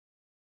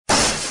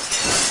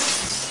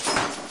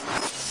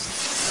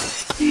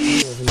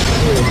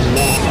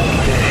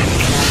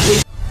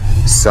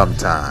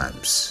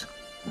Sometimes,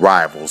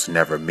 rivals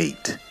never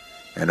meet,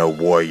 and a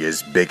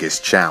warrior's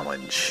biggest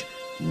challenge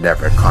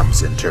never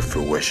comes into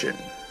fruition.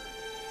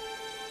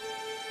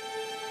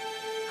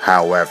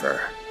 However,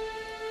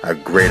 a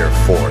greater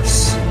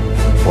force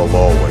will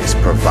always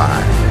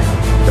provide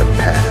the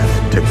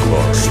path to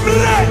glory.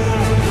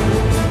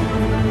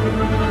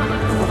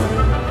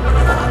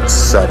 On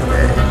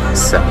Sunday,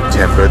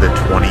 September the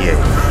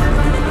 28th,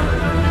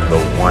 the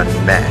one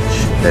match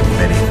that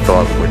many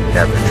thought would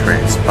never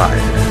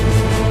transpire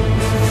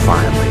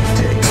finally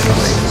takes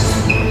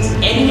place.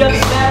 Any other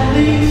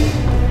battle leagues,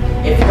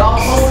 if y'all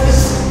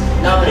bonus,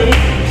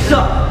 nominations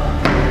up.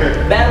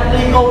 Battle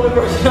league owner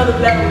versus another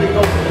battle league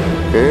owner.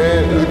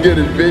 Yeah, let's get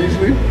it,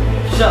 Beasley.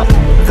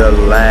 The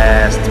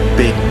last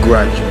big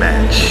grudge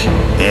match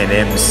in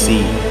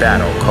MC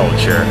battle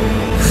culture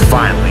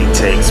finally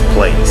takes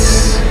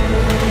place.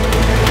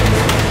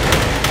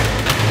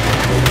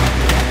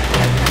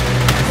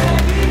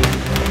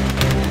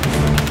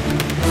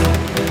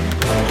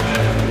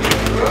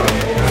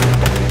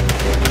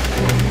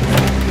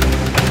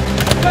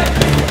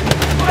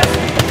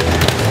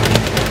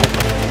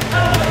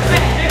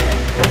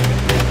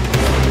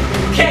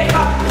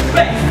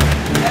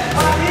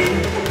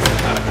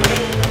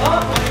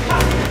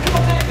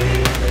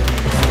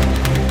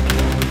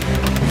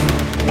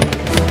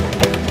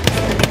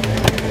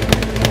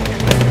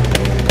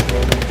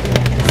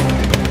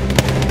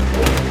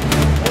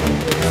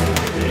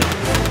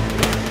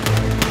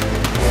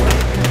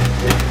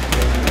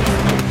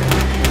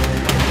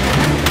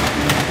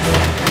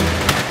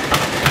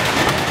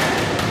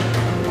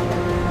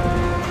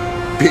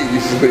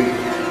 Beasley.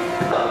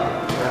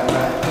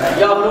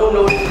 Y'all don't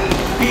know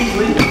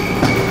Beasley.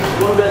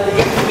 One of the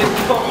infamous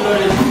fucking on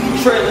this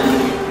trailer.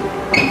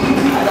 I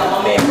got my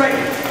man Ray.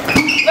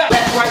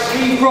 Left, right,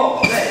 lead, roll.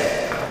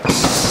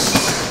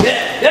 Yeah,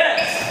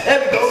 there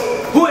we go.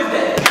 Who is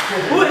that?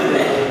 Who is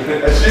that?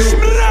 That's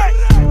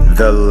you.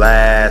 The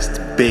last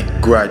big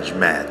grudge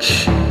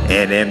match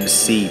in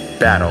MC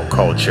battle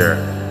culture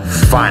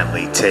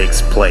finally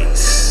takes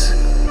place.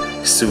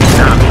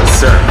 Tsunami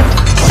Surf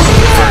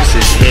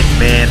versus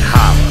Hitman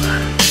Holla.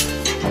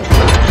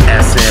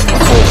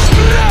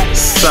 SM4,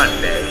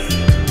 Sunday,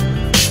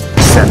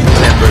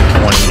 September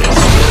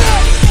 28th.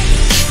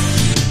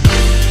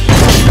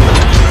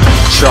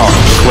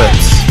 Charles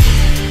Clips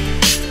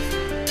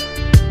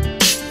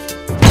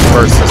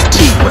versus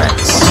T-Rex.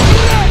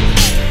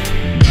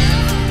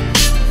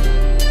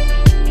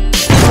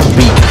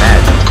 Beat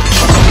Magic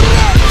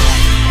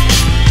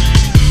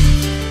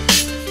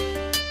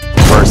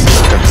versus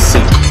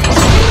Conceit.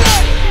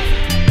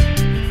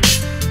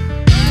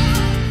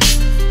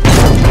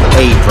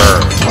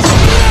 Averb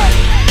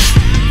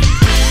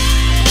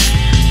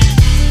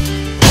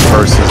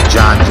versus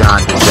John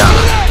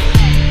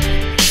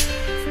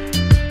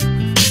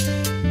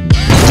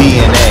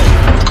DNA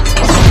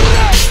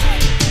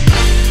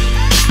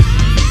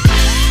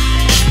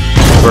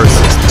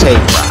versus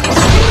Tape Rock.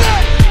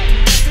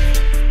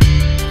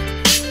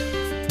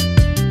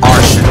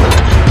 Arsenal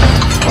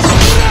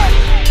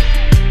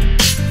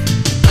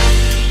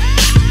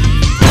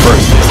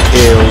versus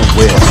Ill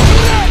Will.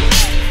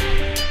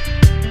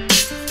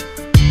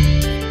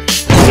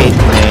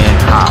 Hitman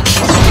Holla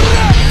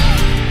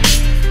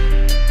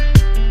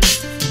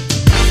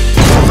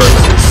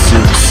versus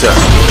Sousa.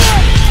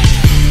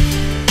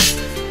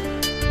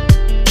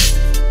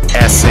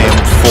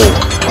 SM4.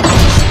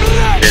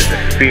 There's a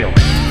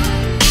feeling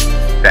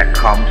that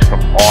comes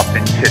from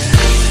authenticity,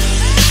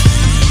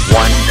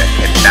 one that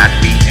cannot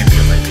be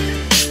emulated.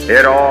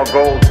 It all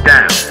goes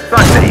down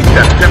Sunday,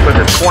 September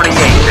the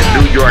 28th in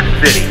New York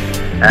City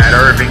at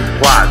Irving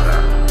Plaza,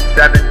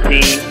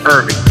 17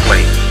 Irving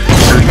Place,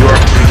 New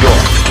York, New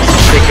York.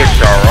 Tickets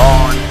are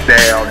on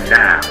sale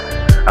now.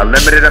 A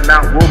limited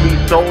amount will be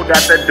sold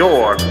at the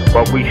door,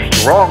 but we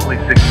strongly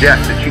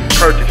suggest that you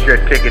purchase your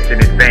tickets in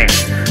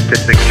advance to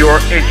secure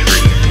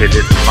entry to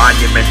this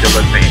monumental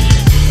event.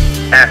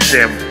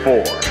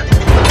 SM4,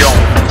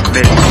 don't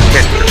miss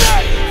history.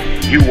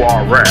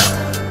 URL,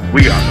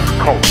 we are the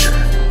culture.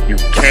 You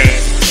can't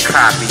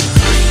copy